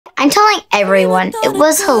I'm telling everyone, it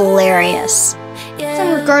was hilarious.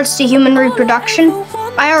 In regards to human reproduction,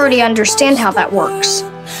 I already understand how that works.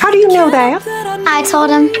 How do you know that? I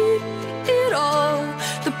told him.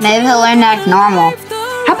 Maybe he'll learn to act normal.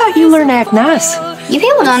 How about you learn to act nice? You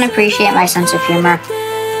people don't appreciate my sense of humor.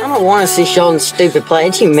 I don't want to see Sheldon stupid play.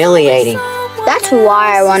 It's humiliating. That's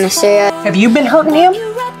why I want to see it. Have you been hurting him?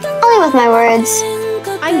 Only with my words.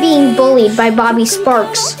 I'm being bullied by Bobby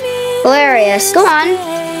Sparks. Hilarious. Go on.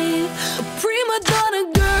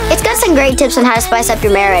 It's got some great tips on how to spice up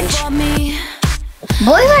your marriage.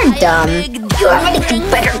 Boys are dumb. You have anything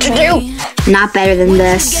better to do? Not better than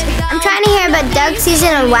this. I'm trying to hear about duck season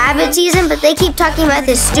and rabbit season, but they keep talking about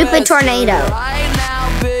this stupid tornado. I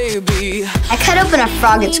cut open a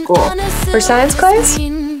frog at school. For science class?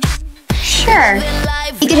 Sure.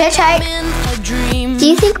 You could hitchhike. Do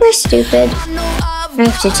you think we're stupid? We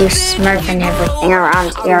have to do Smurf and everything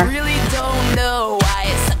around here.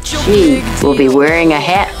 She will be wearing a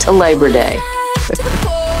hat to Labor Day.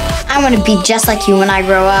 I want to be just like you when I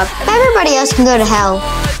grow up. Everybody else can go to hell.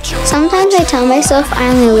 Sometimes I tell myself I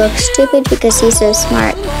only look stupid because he's so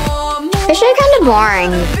smart. Fish are kind of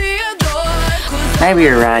boring. Maybe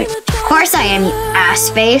you're right. Of course I am, you ass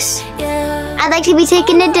face. I'd like to be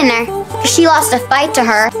taken to dinner. She lost a fight to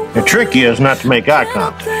her. The trick is not to make eye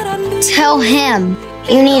contact. Tell him.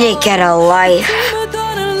 You need to get a life.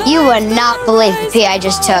 You would not believe the pee I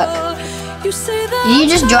just took. You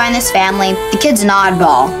just joined this family. The kid's an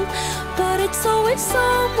oddball.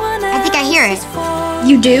 I think I hear it.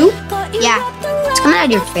 You do? Yeah, it's coming out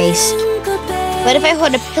of your face. What if I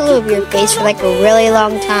hold a pillow over your face for like a really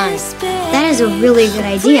long time? That is a really good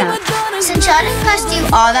idea. Since Sheldon cost you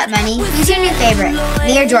all that money, who's your new favorite?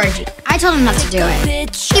 Me or Georgie? I told him not to do it.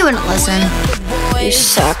 He wouldn't listen. You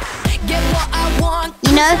suck.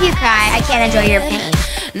 You know, if you cry, I can't enjoy your pain.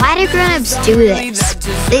 Why do grown-ups do this?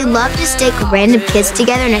 They love to stick random kids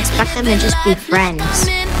together and expect them to just be friends.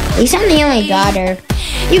 At least I'm the only daughter.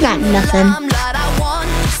 You got nothing.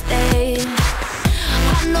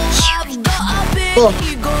 Cool.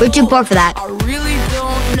 We're too poor for that.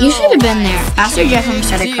 You should have been there. Pastor Jeff almost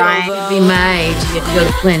started crying. Be my age, you have to go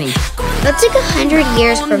to plenty. That's like 100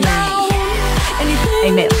 years from now.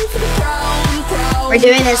 Amen. We're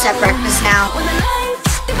doing this at breakfast now.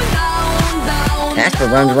 Casper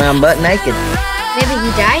runs around butt naked. Maybe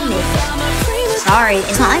he died naked. Sorry,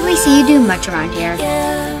 it's not like we see you do much around here.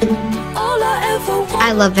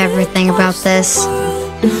 I love everything about this.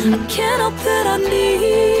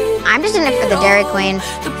 I'm just in it for the Dairy Queen.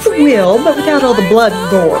 Will, but without all the blood and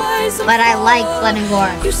gore. But I like blood and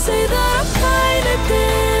gore.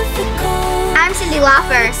 I'm Cindy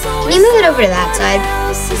Lauper. Can you move it over to that side?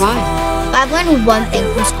 Why? I've learned one thing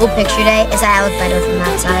from school picture day is that I look better from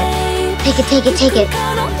that side. Take it, take it, take it.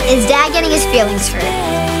 Is Dad getting his feelings hurt?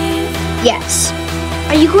 Yes.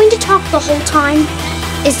 Are you going to talk the whole time?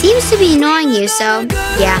 It seems to be annoying you, so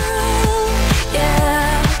yeah.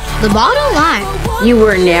 The bottom line. You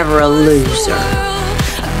were never a loser.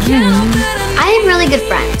 I have really good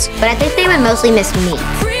friends, but I think they would mostly miss me.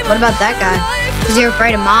 What about that guy? Is he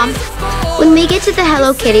afraid of Mom? When we get to the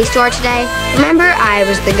Hello Kitty store today, remember I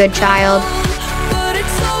was the good child.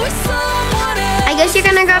 I guess you're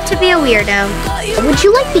gonna grow up to be a weirdo. Would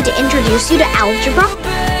you like me to introduce you to algebra?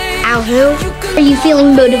 Al who? Are you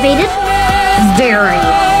feeling motivated? Very.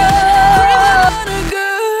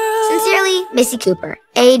 Sincerely, Missy Cooper,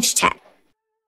 age 10.